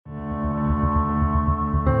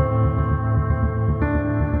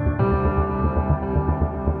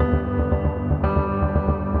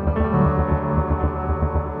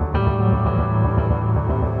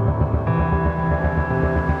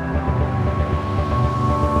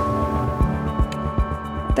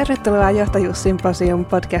Tervetuloa Johtajuussymposium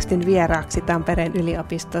podcastin vieraaksi Tampereen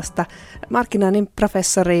yliopistosta markkinoinnin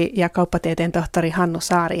professori ja kauppatieteen tohtori Hannu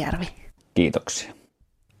Saarijärvi. Kiitoksia.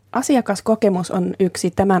 Asiakaskokemus on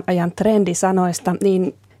yksi tämän ajan trendisanoista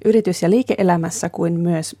niin yritys- ja liike-elämässä kuin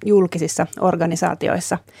myös julkisissa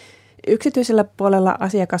organisaatioissa. Yksityisellä puolella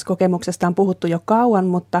asiakaskokemuksesta on puhuttu jo kauan,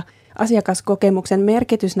 mutta asiakaskokemuksen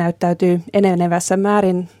merkitys näyttäytyy enenevässä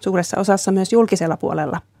määrin suuressa osassa myös julkisella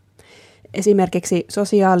puolella. Esimerkiksi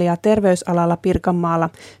sosiaali- ja terveysalalla Pirkanmaalla,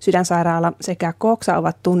 Sydänsairaala sekä Coxa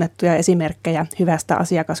ovat tunnettuja esimerkkejä hyvästä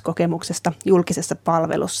asiakaskokemuksesta julkisessa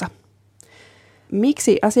palvelussa.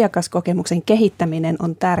 Miksi asiakaskokemuksen kehittäminen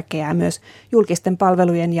on tärkeää myös julkisten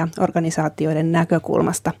palvelujen ja organisaatioiden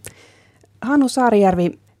näkökulmasta? Hannu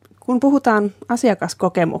Saarijärvi, kun puhutaan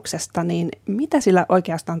asiakaskokemuksesta, niin mitä sillä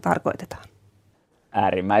oikeastaan tarkoitetaan?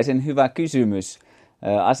 Äärimmäisen hyvä kysymys.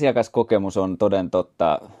 Asiakaskokemus on toden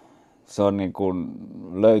totta. Se on niin kuin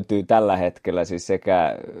löytyy tällä hetkellä siis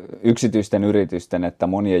sekä yksityisten yritysten että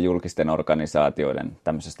monien julkisten organisaatioiden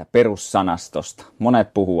tämmöisestä perussanastosta.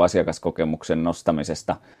 Monet puhuu asiakaskokemuksen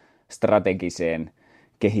nostamisesta strategiseen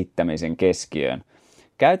kehittämisen keskiöön.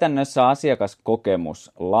 Käytännössä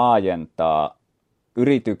asiakaskokemus laajentaa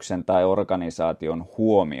yrityksen tai organisaation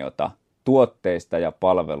huomiota tuotteista ja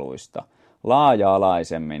palveluista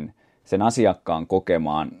laaja-alaisemmin sen asiakkaan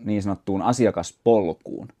kokemaan niin sanottuun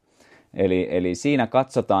asiakaspolkuun. Eli siinä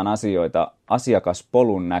katsotaan asioita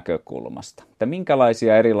asiakaspolun näkökulmasta, että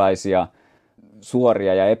minkälaisia erilaisia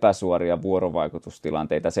suoria ja epäsuoria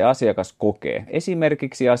vuorovaikutustilanteita se asiakas kokee.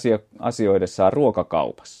 Esimerkiksi asioidessaan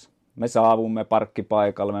ruokakaupassa. Me saavumme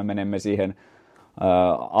parkkipaikalle, me menemme siihen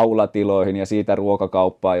aulatiloihin ja siitä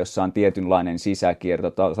ruokakauppaan, jossa on tietynlainen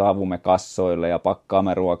sisäkierto. Saavumme kassoille ja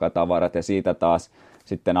pakkaamme ruokatavarat ja siitä taas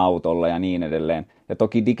sitten autolla ja niin edelleen. Ja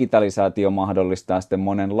toki digitalisaatio mahdollistaa sitten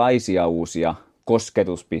monenlaisia uusia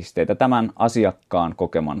kosketuspisteitä tämän asiakkaan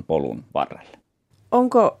kokeman polun varrelle.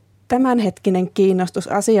 Onko tämänhetkinen kiinnostus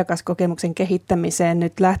asiakaskokemuksen kehittämiseen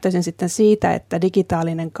nyt lähtöisin sitten siitä, että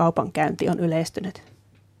digitaalinen kaupankäynti on yleistynyt?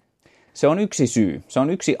 Se on yksi syy. Se on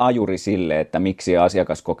yksi ajuri sille, että miksi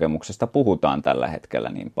asiakaskokemuksesta puhutaan tällä hetkellä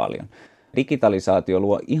niin paljon. Digitalisaatio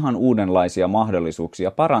luo ihan uudenlaisia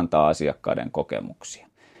mahdollisuuksia parantaa asiakkaiden kokemuksia.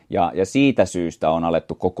 Ja siitä syystä on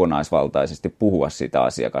alettu kokonaisvaltaisesti puhua sitä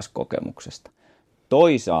asiakaskokemuksesta.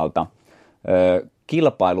 Toisaalta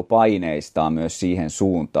kilpailu paineistaa myös siihen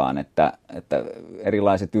suuntaan, että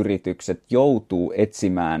erilaiset yritykset joutuu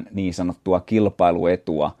etsimään niin sanottua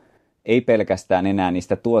kilpailuetua, ei pelkästään enää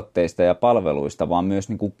niistä tuotteista ja palveluista, vaan myös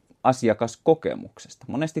niin kuin asiakaskokemuksesta.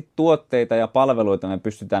 Monesti tuotteita ja palveluita me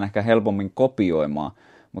pystytään ehkä helpommin kopioimaan,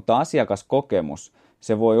 mutta asiakaskokemus,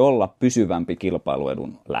 se voi olla pysyvämpi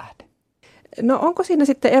kilpailuedun lähde. No onko siinä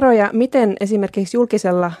sitten eroja, miten esimerkiksi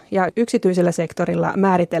julkisella ja yksityisellä sektorilla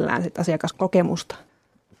määritellään sit asiakaskokemusta?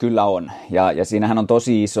 Kyllä on, ja siinähän on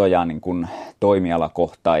tosi isoja niin kuin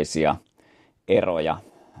toimialakohtaisia eroja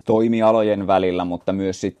toimialojen välillä, mutta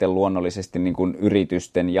myös sitten luonnollisesti niin kuin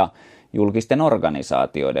yritysten ja julkisten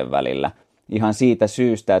organisaatioiden välillä. Ihan siitä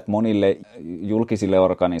syystä, että monille julkisille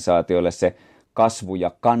organisaatioille se kasvu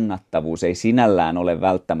ja kannattavuus ei sinällään ole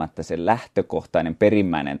välttämättä se lähtökohtainen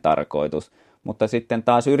perimmäinen tarkoitus, mutta sitten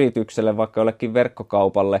taas yritykselle, vaikka jollekin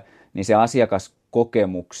verkkokaupalle, niin se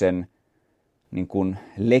asiakaskokemuksen niin kuin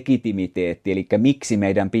legitimiteetti, eli miksi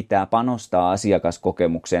meidän pitää panostaa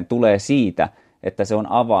asiakaskokemukseen, tulee siitä, että se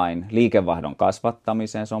on avain liikevaihdon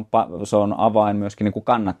kasvattamiseen, se on avain myöskin niin kuin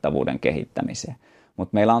kannattavuuden kehittämiseen.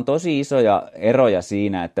 Mutta meillä on tosi isoja eroja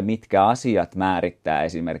siinä, että mitkä asiat määrittää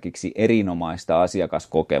esimerkiksi erinomaista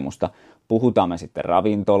asiakaskokemusta. Puhutaan me sitten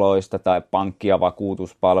ravintoloista tai pankki- ja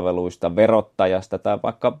vakuutuspalveluista, verottajasta tai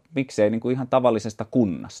vaikka miksei niin kuin ihan tavallisesta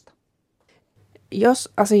kunnasta. Jos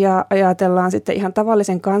asiaa ajatellaan sitten ihan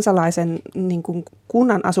tavallisen kansalaisen niin kuin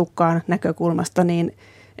kunnan asukkaan näkökulmasta, niin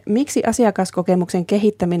miksi asiakaskokemuksen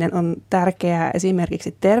kehittäminen on tärkeää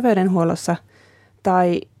esimerkiksi terveydenhuollossa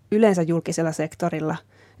tai yleensä julkisella sektorilla?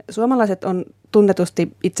 Suomalaiset on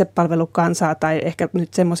tunnetusti itsepalvelukansaa tai ehkä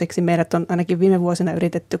nyt semmoisiksi meidät on ainakin viime vuosina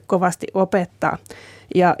yritetty kovasti opettaa.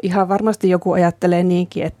 Ja ihan varmasti joku ajattelee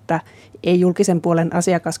niinkin, että ei julkisen puolen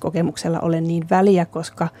asiakaskokemuksella ole niin väliä,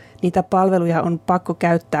 koska niitä palveluja on pakko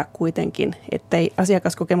käyttää kuitenkin, ettei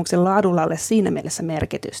asiakaskokemuksen laadulla ole siinä mielessä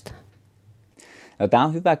merkitystä. No, tämä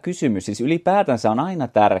on hyvä kysymys. Siis ylipäätänsä on aina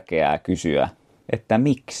tärkeää kysyä, että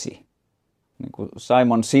miksi? Niin kuin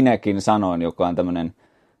Simon Sinekin sanoi, joka on tämmöinen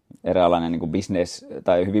eräänlainen niin kuin business,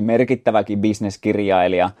 tai hyvin merkittäväkin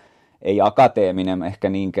bisneskirjailija, ei akateeminen ehkä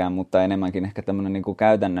niinkään, mutta enemmänkin ehkä tämmöinen niin kuin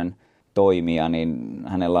käytännön toimija, niin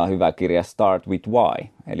hänellä on hyvä kirja Start with Why.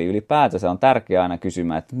 Eli ylipäätänsä on tärkeää aina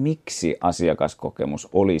kysymään, että miksi asiakaskokemus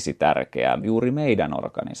olisi tärkeää juuri meidän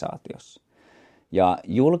organisaatiossa. Ja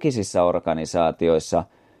julkisissa organisaatioissa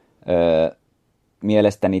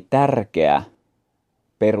mielestäni tärkeä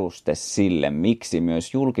peruste sille, miksi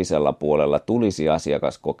myös julkisella puolella tulisi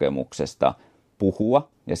asiakaskokemuksesta puhua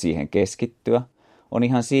ja siihen keskittyä, on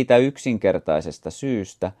ihan siitä yksinkertaisesta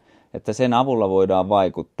syystä, että sen avulla voidaan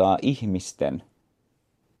vaikuttaa ihmisten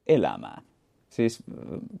elämään. Siis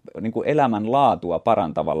niin kuin elämänlaatua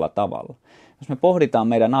parantavalla tavalla. Jos me pohditaan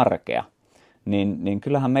meidän arkea, niin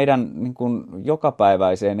kyllähän meidän niin kuin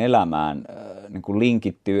jokapäiväiseen elämään niin kuin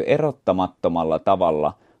linkittyy erottamattomalla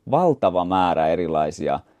tavalla valtava määrä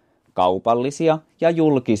erilaisia kaupallisia ja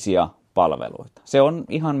julkisia palveluita. Se on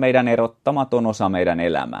ihan meidän erottamaton osa meidän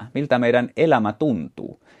elämää. Miltä meidän elämä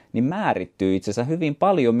tuntuu, niin määrittyy itse asiassa hyvin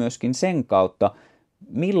paljon myöskin sen kautta,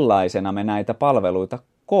 millaisena me näitä palveluita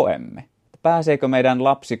koemme. Pääseekö meidän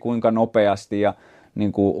lapsi kuinka nopeasti ja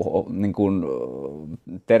niin kuin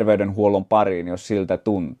terveydenhuollon pariin, jos siltä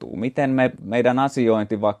tuntuu. Miten meidän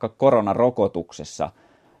asiointi vaikka koronarokotuksessa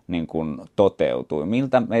niin kuin toteutuu.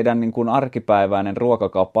 Miltä meidän niin kuin arkipäiväinen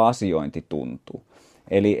ruokakauppa-asiointi tuntuu.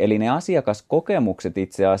 Eli ne asiakaskokemukset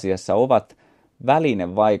itse asiassa ovat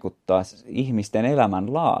väline vaikuttaa ihmisten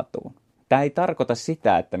elämänlaatuun. Tämä ei tarkoita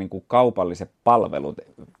sitä, että niin kuin kaupalliset palvelut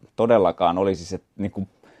todellakaan olisi se niin kuin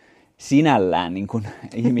sinällään niin kuin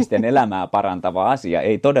ihmisten elämää parantava asia,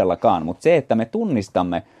 ei todellakaan, mutta se, että me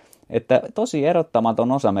tunnistamme, että tosi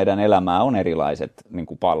erottamaton osa meidän elämää on erilaiset niin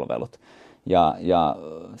kuin palvelut. Ja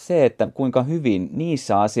se, että kuinka hyvin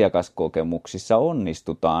niissä asiakaskokemuksissa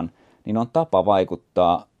onnistutaan, niin on tapa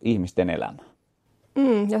vaikuttaa ihmisten elämään.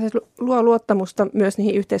 Ja se luo luottamusta myös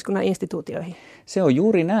niihin yhteiskunnan instituutioihin. Se on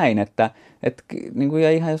juuri näin, että niin kuin,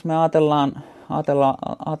 ja ihan jos me ajatellaan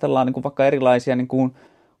niin kuin vaikka erilaisia niin kuin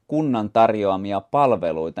kunnan tarjoamia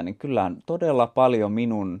palveluita, niin kyllähän todella paljon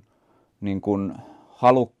minun niin kuin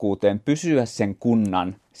halukkuuteen pysyä sen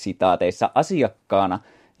kunnan sitaateissa asiakkaana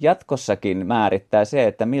jatkossakin määrittää se,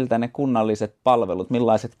 että miltä ne kunnalliset palvelut,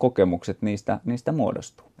 millaiset kokemukset niistä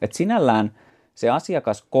muodostuu. Et sinällään se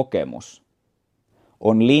asiakaskokemus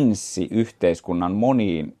on linssi yhteiskunnan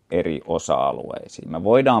moniin eri osa-alueisiin. Me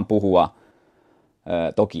voidaan puhua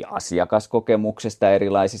toki asiakaskokemuksesta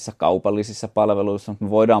erilaisissa kaupallisissa palveluissa, me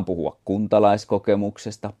voidaan puhua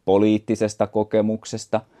kuntalaiskokemuksesta, poliittisesta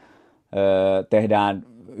kokemuksesta, tehdään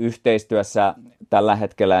yhteistyössä, tällä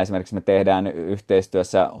hetkellä esimerkiksi me tehdään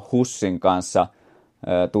yhteistyössä HUSin kanssa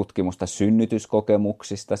tutkimusta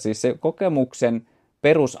synnytyskokemuksista. Siis se kokemuksen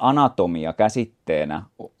perusanatomia käsitteenä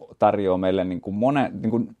tarjoaa meille niin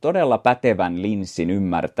kuin todella pätevän linssin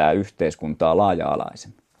ymmärtää yhteiskuntaa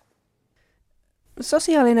laaja-alaisemmin.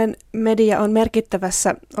 Sosiaalinen media on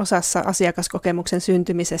merkittävässä osassa asiakaskokemuksen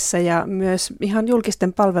syntymisessä ja myös ihan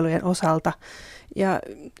julkisten palvelujen osalta. Ja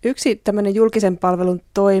yksi tämmöinen julkisen palvelun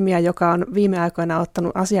toimija, joka on viime aikoina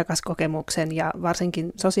ottanut asiakaskokemuksen ja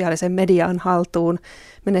varsinkin sosiaalisen median haltuun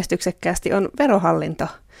menestyksekkäästi, on verohallinto.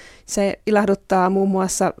 Se ilahduttaa muun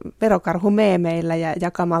muassa verokarhumeemeillä ja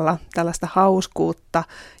jakamalla tällaista hauskuutta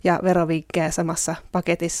ja verovinkkejä samassa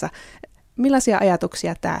paketissa. Millaisia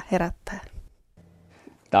ajatuksia tämä herättää?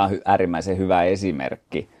 Tämä on äärimmäisen hyvä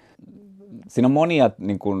esimerkki. Siinä on monia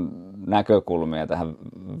niin kuin, näkökulmia tähän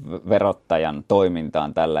verottajan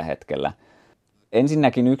toimintaan tällä hetkellä.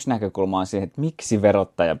 Ensinnäkin yksi näkökulma on siihen, että miksi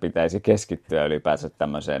verottaja pitäisi keskittyä ylipäänsä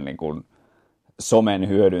tämmöiseen niin kuin somen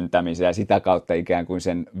hyödyntämiseen ja sitä kautta ikään kuin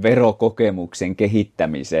sen verokokemuksen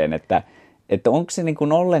kehittämiseen, että onko se niin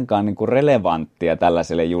kuin ollenkaan niin kuin relevanttia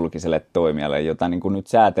tällaiselle julkiselle toimijalle, jota niin kuin nyt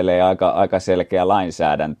säätelee aika selkeä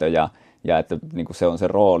lainsäädäntö ja että niin kuin se on se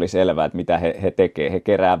rooli selvä, että mitä he tekee, he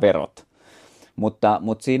kerää verot. Mutta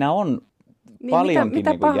siinä on paljonkin mitä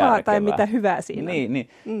niin kuin pahaa järkevää. Tai mitä hyvää siinä on? Niin.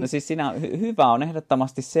 No siis siinä hyvä on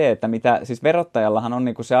ehdottomasti se, että siis verottajallahan on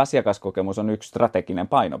niin kuin se asiakaskokemus on yksi strateginen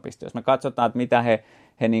painopiste. Jos me katsotaan, että mitä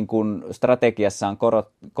he niin kuin strategiassaan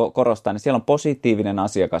korostaa, niin siellä on positiivinen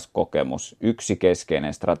asiakaskokemus, yksi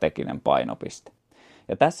keskeinen strateginen painopiste.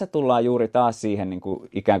 Ja tässä tullaan juuri taas siihen niin kuin,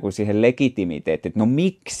 ikään kuin siihen legitimiteettiin, että no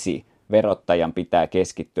miksi verottajan pitää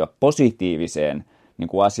keskittyä positiiviseen niin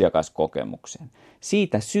kuin asiakaskokemukseen.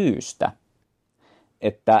 Siitä syystä,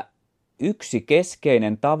 että yksi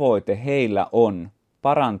keskeinen tavoite heillä on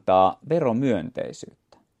parantaa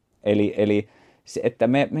veromyönteisyyttä. Eli se, että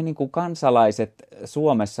me niin kuin kansalaiset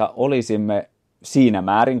Suomessa olisimme siinä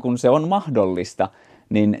määrin, kun se on mahdollista,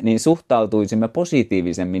 niin suhtautuisimme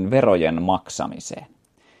positiivisemmin verojen maksamiseen.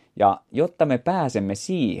 Ja jotta me pääsemme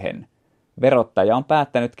siihen, verottaja on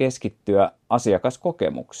päättänyt keskittyä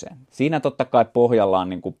asiakaskokemukseen. Siinä totta kai pohjalla on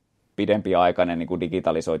niin kuin pidempiaikainen niin kuin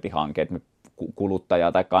digitalisointihanke, että me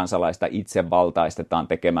kuluttajaa tai kansalaista itse valtaistetaan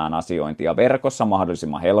tekemään asiointia verkossa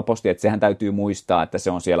mahdollisimman helposti, että sehän täytyy muistaa, että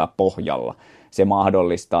se on siellä pohjalla. Se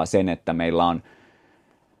mahdollistaa sen, että meillä on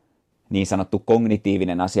niin sanottu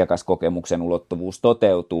kognitiivinen asiakaskokemuksen ulottuvuus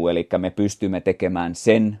toteutuu, eli me pystymme tekemään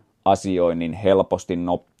sen asioinnin helposti,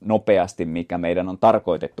 nopeasti, mikä meidän on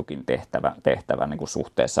tarkoitettukin tehtävä niin kuin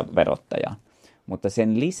suhteessa verottajaan. Mutta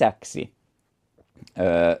sen lisäksi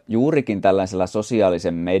juurikin tällaisella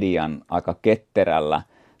sosiaalisen median aika ketterällä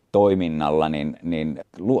toiminnalla, niin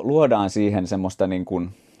luodaan siihen semmoista, niin kuin,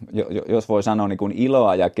 jos voi sanoa, niin kuin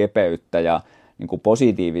iloa ja kepeyttä ja niin kuin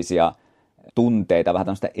positiivisia tunteita, vähän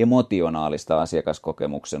tämmöistä emotionaalista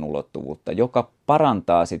asiakaskokemuksen ulottuvuutta, joka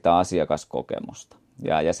parantaa sitä asiakaskokemusta.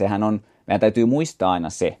 Ja sehän on, meidän täytyy muistaa aina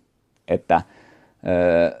se, että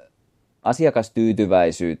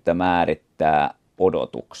asiakastyytyväisyyttä määrittää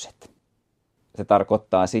odotukset. Se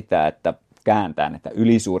tarkoittaa sitä, että kääntään, että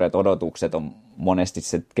ylisuuret odotukset on monesti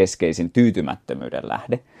se keskeisin tyytymättömyyden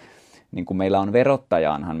lähde. Niin kuin meillä on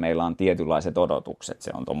verottajaanhan, meillä on tietynlaiset odotukset.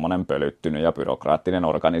 Se on tuommoinen pölyttynyt ja byrokraattinen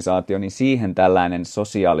organisaatio, niin siihen tällainen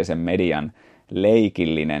sosiaalisen median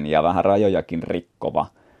leikillinen ja vähän rajojakin rikkova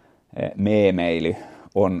meemeily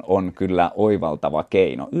on kyllä oivaltava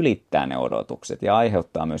keino ylittää ne odotukset ja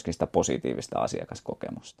aiheuttaa myöskin sitä positiivista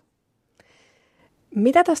asiakaskokemusta.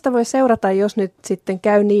 Mitä tästä voi seurata, jos nyt sitten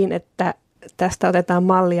käy niin, että tästä otetaan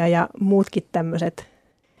mallia ja muutkin tämmöiset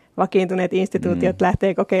vakiintuneet instituutiot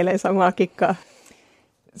lähtee kokeilemaan samaa kikkaa?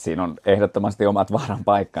 Siinä on ehdottomasti omat vaaran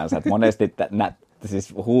paikkansa. Että monesti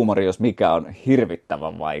siis huumori, jos mikä, on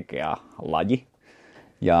hirvittävän vaikea laji.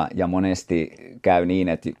 Ja monesti käy niin,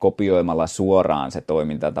 että kopioimalla suoraan se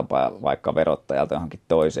toimintatapa vaikka verottajalta johonkin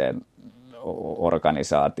toiseen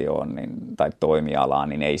organisaatioon tai toimialaan,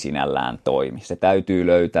 niin ei sinällään toimi. Se täytyy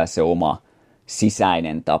löytää se oma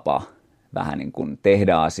sisäinen tapa vähän niin kuin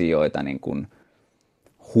tehdä asioita niin kuin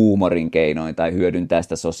huumorin keinoin tai hyödyntää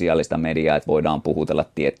sitä sosiaalista mediaa, että voidaan puhutella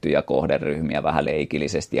tiettyjä kohderyhmiä vähän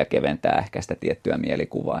leikillisesti ja keventää ehkä sitä tiettyä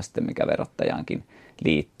mielikuvaa sitten, mikä verottajaankin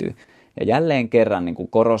liittyy. Ja jälleen kerran niin kuin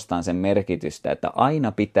korostan sen merkitystä, että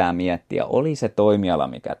aina pitää miettiä, oli se toimiala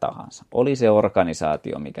mikä tahansa, oli se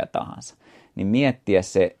organisaatio mikä tahansa, niin miettiä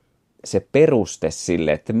se peruste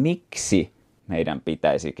sille, että miksi meidän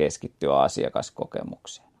pitäisi keskittyä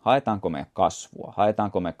asiakaskokemukseen. Haetaanko me kasvua,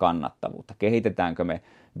 haetaanko me kannattavuutta, kehitetäänkö me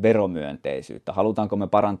veromyönteisyyttä, halutaanko me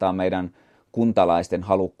parantaa meidän kuntalaisten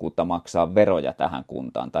halukkuutta maksaa veroja tähän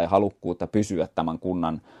kuntaan tai halukkuutta pysyä tämän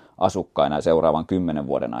kunnan asukkaina seuraavan 10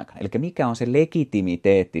 vuoden aikana. Eli mikä on se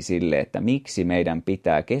legitimiteetti sille, että miksi meidän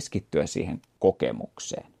pitää keskittyä siihen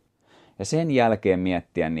kokemukseen. Ja sen jälkeen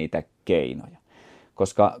miettiä niitä keinoja.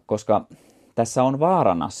 Koska tässä on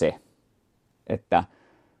vaarana se, että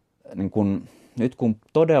niin kun, nyt kun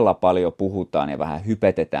todella paljon puhutaan ja vähän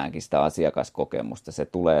hypetetäänkin sitä asiakaskokemusta, se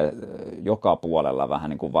tulee joka puolella vähän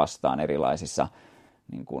niin kuin vastaan erilaisissa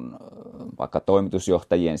niin kuin vaikka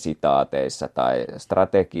toimitusjohtajien sitaateissa tai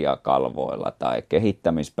strategiakalvoilla tai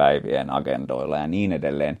kehittämispäivien agendoilla ja niin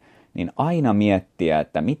edelleen, niin aina miettiä,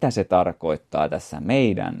 että mitä se tarkoittaa tässä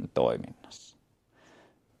meidän toiminnassa.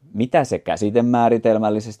 Mitä se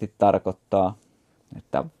käsitemääritelmällisesti tarkoittaa,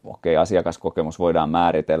 että asiakaskokemus voidaan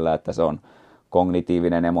määritellä, että se on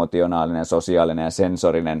kognitiivinen, emotionaalinen, sosiaalinen ja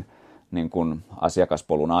sensorinen niin kuin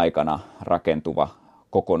asiakaspolun aikana rakentuva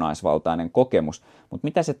kokonaisvaltainen kokemus, mutta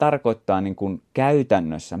mitä se tarkoittaa niin kuin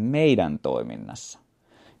käytännössä meidän toiminnassa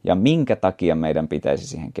ja minkä takia meidän pitäisi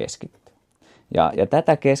siihen keskittyä. Ja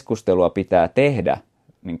tätä keskustelua pitää tehdä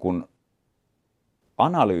niin kuin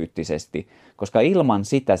analyyttisesti, koska ilman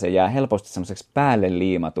sitä se jää helposti semmoiseksi päälle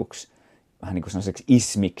liimatuksi, vähän niin kuin semmoiseksi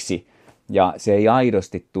ismiksi, ja se ei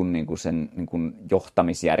aidosti tule niin kuin sen niin kuin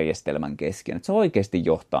johtamisjärjestelmän kesken, että se oikeasti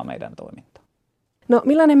johtaa meidän toimintaan. No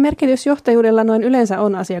millainen merkitys johtajuudella noin yleensä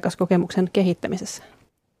on asiakaskokemuksen kehittämisessä?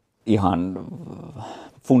 Ihan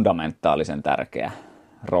fundamentaalisen tärkeä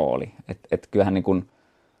rooli. Et kyllähän niin kuin,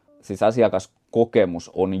 siis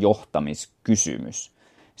asiakaskokemus on johtamiskysymys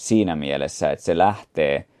siinä mielessä, että se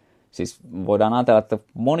lähtee, siis voidaan ajatella, että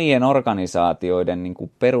monien organisaatioiden niin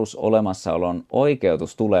kuin perusolemassaolon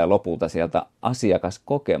oikeutus tulee lopulta sieltä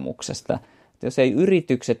asiakaskokemuksesta. Et jos ei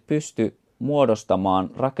yritykset pysty muodostamaan,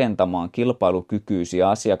 rakentamaan kilpailukykyisiä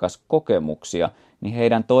asiakaskokemuksia, niin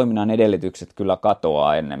heidän toiminnan edellytykset kyllä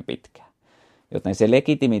katoaa ennen pitkää. Joten se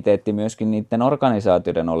legitimiteetti myöskin niiden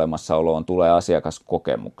organisaatioiden olemassaoloon tulee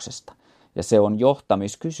asiakaskokemuksesta. Ja se on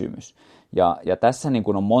johtamiskysymys. Ja tässä niin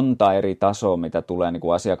kuin on monta eri tasoa, mitä tulee niin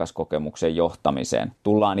kuin asiakaskokemuksen johtamiseen.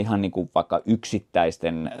 Tullaan ihan niin kuin vaikka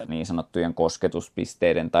yksittäisten niin sanottujen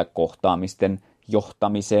kosketuspisteiden tai kohtaamisten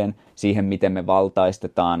johtamiseen, siihen miten me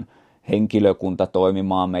valtaistetaan henkilökunta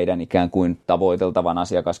toimimaan meidän ikään kuin tavoiteltavan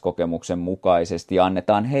asiakaskokemuksen mukaisesti ja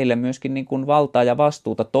annetaan heille myöskin niin kuin valtaa ja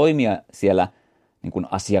vastuuta toimia siellä niin kuin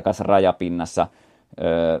asiakasrajapinnassa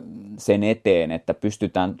sen eteen, että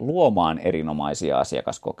pystytään luomaan erinomaisia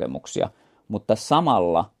asiakaskokemuksia, mutta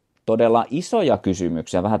samalla todella isoja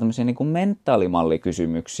kysymyksiä, vähän tämmöisiä niin kuin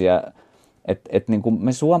mentaalimallikysymyksiä, että niin kuin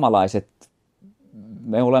me suomalaiset,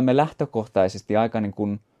 me olemme lähtökohtaisesti aika niin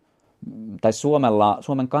kuin, tai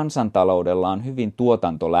Suomen kansantaloudella on hyvin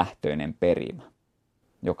tuotantolähtöinen perimä,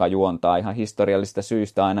 joka juontaa ihan historiallisista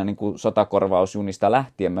syistä aina niin kuin sotakorvausjunista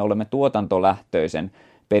lähtien. Me olemme tuotantolähtöisen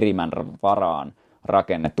perimän varaan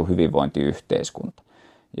rakennettu hyvinvointiyhteiskunta.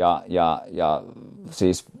 Ja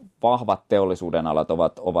siis vahvat teollisuuden alat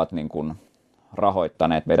ovat niin kuin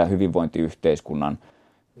rahoittaneet meidän hyvinvointiyhteiskunnan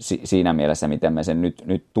siinä mielessä, miten me sen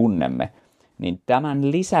nyt tunnemme. Niin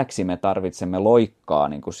tämän lisäksi me tarvitsemme loikkaa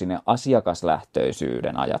niin kuin sinne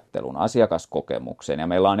asiakaslähtöisyyden ajattelun, asiakaskokemukseen. Ja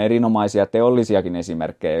meillä on erinomaisia teollisiakin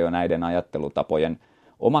esimerkkejä jo näiden ajattelutapojen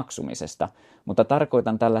omaksumisesta. Mutta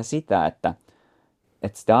tarkoitan tällä sitä, että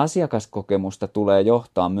sitä asiakaskokemusta tulee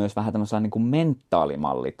johtaa myös vähän tämmöisellä niin kuin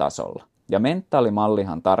mentaalimallitasolla. Ja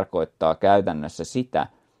mentaalimallihan tarkoittaa käytännössä sitä,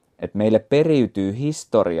 että meille periytyy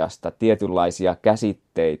historiasta tietynlaisia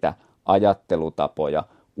käsitteitä, ajattelutapoja,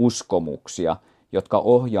 uskomuksia, jotka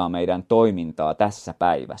ohjaa meidän toimintaa tässä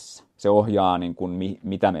päivässä. Se ohjaa, niin kuin,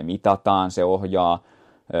 mitä me mitataan, se ohjaa,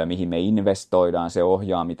 mihin me investoidaan, se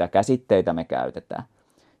ohjaa, mitä käsitteitä me käytetään.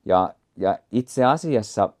 Ja itse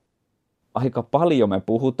asiassa aika paljon me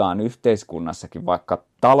puhutaan yhteiskunnassakin vaikka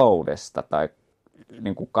taloudesta tai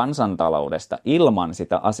niin kuin kansantaloudesta ilman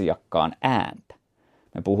sitä asiakkaan ääntä.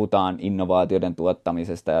 Me puhutaan innovaatioiden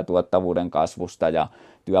tuottamisesta ja tuottavuuden kasvusta ja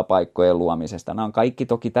työpaikkojen luomisesta. Nämä on kaikki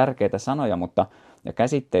toki tärkeitä sanoja ja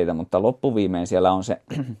käsitteitä, mutta loppuviimein siellä on se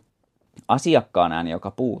asiakkaan ääni,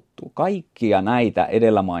 joka puuttuu. Kaikkia näitä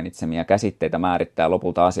edellä mainitsemia käsitteitä määrittää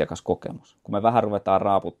lopulta asiakaskokemus, kun me vähän ruvetaan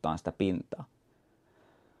raaputtaa sitä pintaa.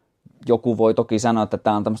 Joku voi toki sanoa, että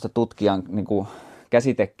tämä on tämmöistä tutkijan niin kuin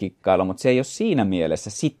käsitekikkailua, mutta se ei ole siinä mielessä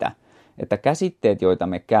sitä, että käsitteet, joita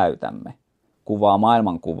me käytämme, kuvaa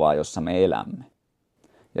maailmankuvaa, jossa me elämme.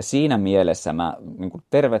 Ja siinä mielessä mä niin kuin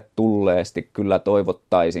tervetulleesti kyllä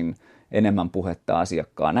toivottaisin enemmän puhetta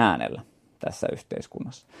asiakkaan äänellä tässä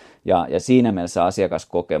yhteiskunnassa. Ja siinä mielessä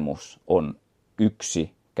asiakaskokemus on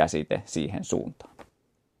yksi käsite siihen suuntaan.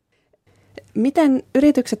 Miten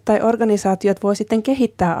yritykset tai organisaatiot voi sitten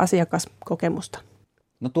kehittää asiakaskokemusta?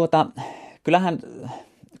 No kyllähän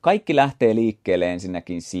kaikki lähtee liikkeelle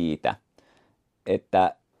ensinnäkin siitä,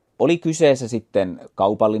 että oli kyseessä sitten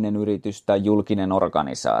kaupallinen yritys tai julkinen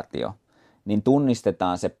organisaatio, niin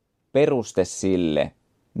tunnistetaan se peruste sille,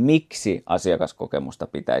 miksi asiakaskokemusta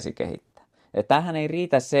pitäisi kehittää. Ja tämähän ei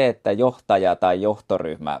riitä se, että johtaja tai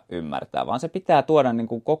johtoryhmä ymmärtää, vaan se pitää tuoda niin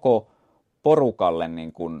kuin koko porukalle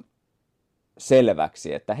niin kuin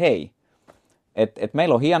selväksi, että hei, et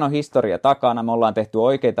meillä on hieno historia takana, me ollaan tehty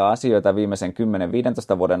oikeita asioita viimeisen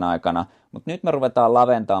 10-15 vuoden aikana, mutta nyt me ruvetaan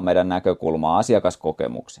laventamaan meidän näkökulmaa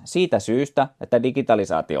asiakaskokemukseen. Siitä syystä, että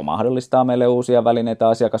digitalisaatio mahdollistaa meille uusia välineitä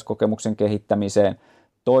asiakaskokemuksen kehittämiseen.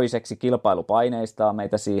 Toiseksi kilpailu paineistaa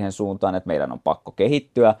meitä siihen suuntaan, että meidän on pakko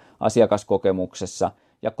kehittyä asiakaskokemuksessa.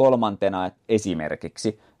 Ja kolmantena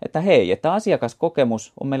esimerkiksi, että hei, että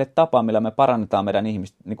asiakaskokemus on meille tapa, millä me parannetaan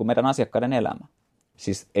meidän asiakkaiden elämää.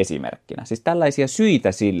 Siis esimerkkinä. Siis tällaisia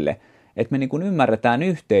syitä sille, että me niin kuin ymmärretään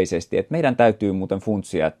yhteisesti, että meidän täytyy muuten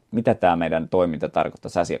funtsia, että mitä tämä meidän toiminta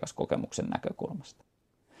tarkoittaisi asiakaskokemuksen näkökulmasta.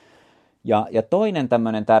 Ja toinen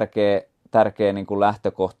tämmöinen tärkeä niin kuin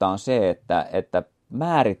lähtökohta on se, että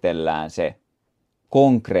määritellään se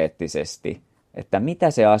konkreettisesti, että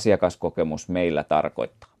mitä se asiakaskokemus meillä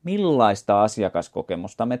tarkoittaa. Millaista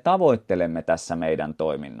asiakaskokemusta me tavoittelemme tässä meidän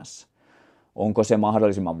toiminnassa? Onko se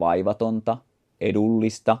mahdollisimman vaivatonta,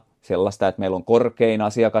 edullista, sellaista, että meillä on korkein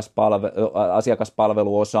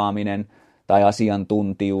asiakaspalveluosaaminen tai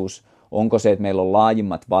asiantuntijuus? Onko se, että meillä on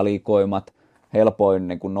laajimmat valikoimat, helpoin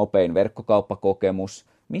niin kuin nopein verkkokauppakokemus?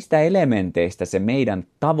 Mistä elementeistä se meidän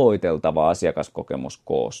tavoiteltava asiakaskokemus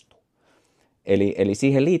koostuu? Eli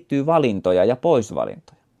siihen liittyy valintoja ja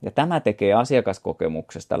poisvalintoja. Ja tämä tekee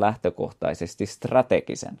asiakaskokemuksesta lähtökohtaisesti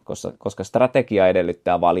strategisen, koska strategia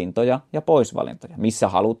edellyttää valintoja ja poisvalintoja, missä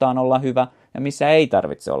halutaan olla hyvä ja missä ei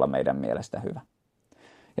tarvitse olla meidän mielestä hyvä.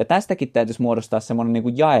 Ja tästäkin täytyisi muodostaa semmoinen niin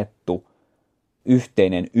kuin jaettu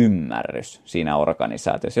yhteinen ymmärrys siinä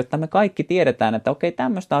organisaatiossa, jotta me kaikki tiedetään, että okei,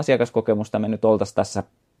 tämmöistä asiakaskokemusta me nyt oltaisiin tässä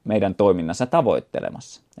meidän toiminnassa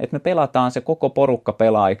tavoittelemassa. Että me pelataan, se koko porukka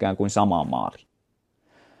pelaa ikään kuin samaan maaliin.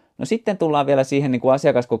 No sitten tullaan vielä siihen niin kuin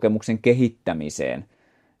asiakaskokemuksen kehittämiseen.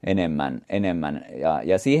 enemmän.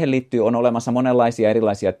 Ja siihen liittyy, on olemassa monenlaisia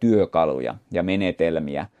erilaisia työkaluja ja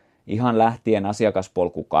menetelmiä, ihan lähtien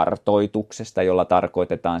asiakaspolkukartoituksesta, jolla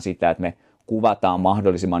tarkoitetaan sitä, että me kuvataan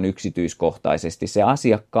mahdollisimman yksityiskohtaisesti se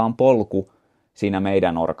asiakkaan polku siinä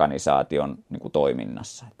meidän organisaation niin kuin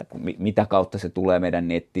toiminnassa. Että mitä kautta se tulee meidän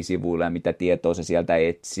nettisivuille ja mitä tietoa se sieltä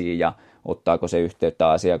etsii ja ottaako se yhteyttä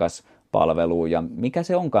asiakaspalveluun ja mikä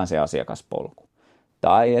se onkaan se asiakaspolku.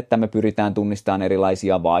 Tai että me pyritään tunnistamaan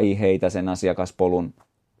erilaisia vaiheita sen asiakaspolun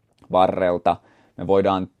varrelta. Me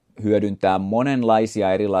voidaan hyödyntää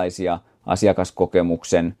monenlaisia erilaisia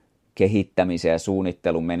asiakaskokemuksen kehittämisen ja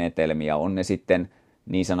suunnittelun menetelmiä. On ne sitten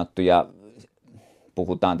niin sanottuja,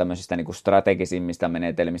 puhutaan tämmöisistä niin kuin strategisimmista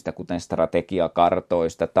menetelmistä, kuten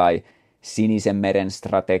strategiakartoista tai Sinisen meren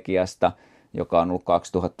strategiasta, joka on ollut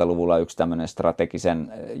 2000-luvulla yksi tämmöinen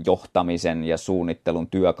strategisen johtamisen ja suunnittelun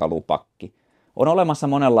työkalupakki. On olemassa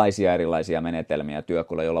monenlaisia erilaisia menetelmiä ja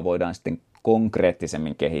työkaluja, joilla voidaan sitten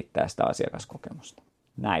konkreettisemmin kehittää sitä asiakaskokemusta.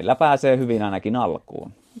 Näillä pääsee hyvin ainakin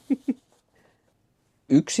alkuun.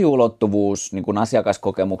 Yksi ulottuvuus niin kuin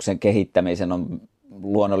asiakaskokemuksen kehittämisen on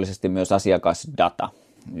luonnollisesti myös asiakasdata,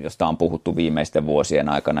 josta on puhuttu viimeisten vuosien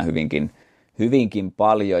aikana hyvinkin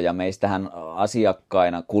paljon. Ja meistähän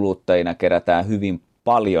asiakkaina, kuluttajina kerätään hyvin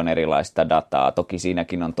paljon erilaista dataa. Toki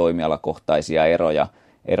siinäkin on toimialakohtaisia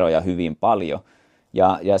eroja hyvin paljon.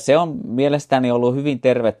 Ja se on mielestäni ollut hyvin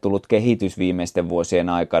tervetullut kehitys viimeisten vuosien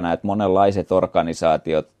aikana, että monenlaiset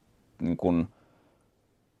organisaatiot niin kun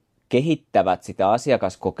kehittävät sitä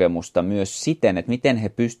asiakaskokemusta myös siten, että miten he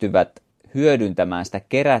pystyvät hyödyntämään sitä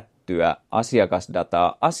kerättyä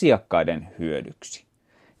asiakasdataa asiakkaiden hyödyksi.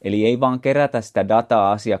 Eli ei vaan kerätä sitä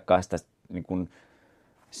dataa asiakkaista niin kun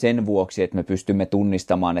sen vuoksi, että me pystymme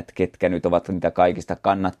tunnistamaan, että ketkä nyt ovat niitä kaikista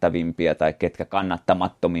kannattavimpia tai ketkä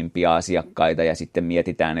kannattamattomimpia asiakkaita ja sitten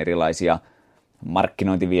mietitään erilaisia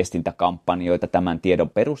markkinointiviestintäkampanjoita tämän tiedon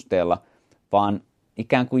perusteella, vaan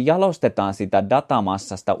ikään kuin jalostetaan sitä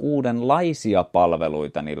datamassasta uudenlaisia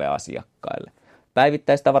palveluita niille asiakkaille.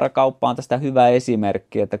 Päivittäistavarakauppa on tästä hyvä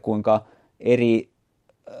esimerkki, että kuinka eri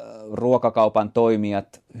ruokakaupan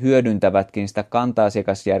toimijat hyödyntävätkin sitä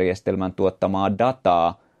kanta-asiakasjärjestelmän tuottamaa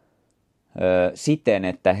dataa siten,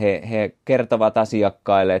 että he kertovat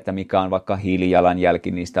asiakkaille, että mikä on vaikka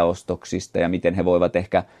hiilijalanjälki niistä ostoksista ja miten he voivat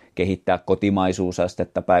ehkä kehittää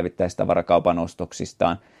kotimaisuusastetta päivittäistavarakaupan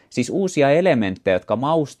ostoksistaan. Siis uusia elementtejä, jotka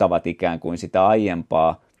maustavat ikään kuin sitä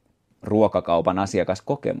aiempaa ruokakaupan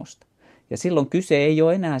asiakaskokemusta. Ja silloin kyse ei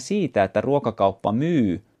ole enää siitä, että ruokakauppa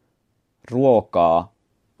myy ruokaa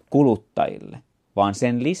kuluttajille, vaan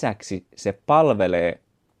sen lisäksi se palvelee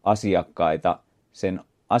asiakkaita sen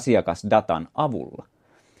asiakasdatan avulla.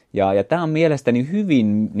 Ja tämä on mielestäni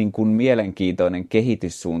hyvin niin kuin mielenkiintoinen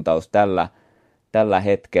kehityssuuntaus tällä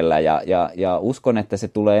hetkellä ja uskon, että se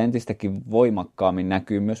tulee entistäkin voimakkaammin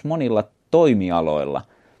näkyy myös monilla toimialoilla,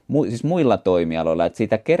 siis muilla toimialoilla, että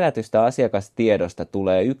siitä kerätystä asiakastiedosta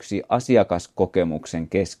tulee yksi asiakaskokemuksen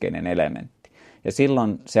keskeinen elementti. Ja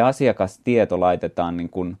silloin se asiakastieto laitetaan niin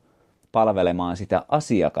kuin palvelemaan sitä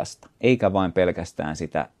asiakasta, eikä vain pelkästään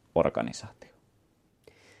sitä organisaatiota.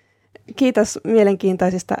 Kiitos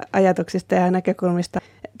mielenkiintoisista ajatuksista ja näkökulmista.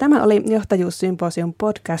 Tämä oli Johtajuussymposium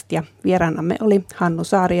podcast ja vieraanamme oli Hannu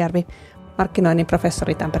Saarijärvi, markkinoinnin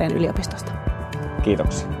professori Tampereen yliopistosta.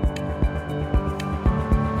 Kiitoksia.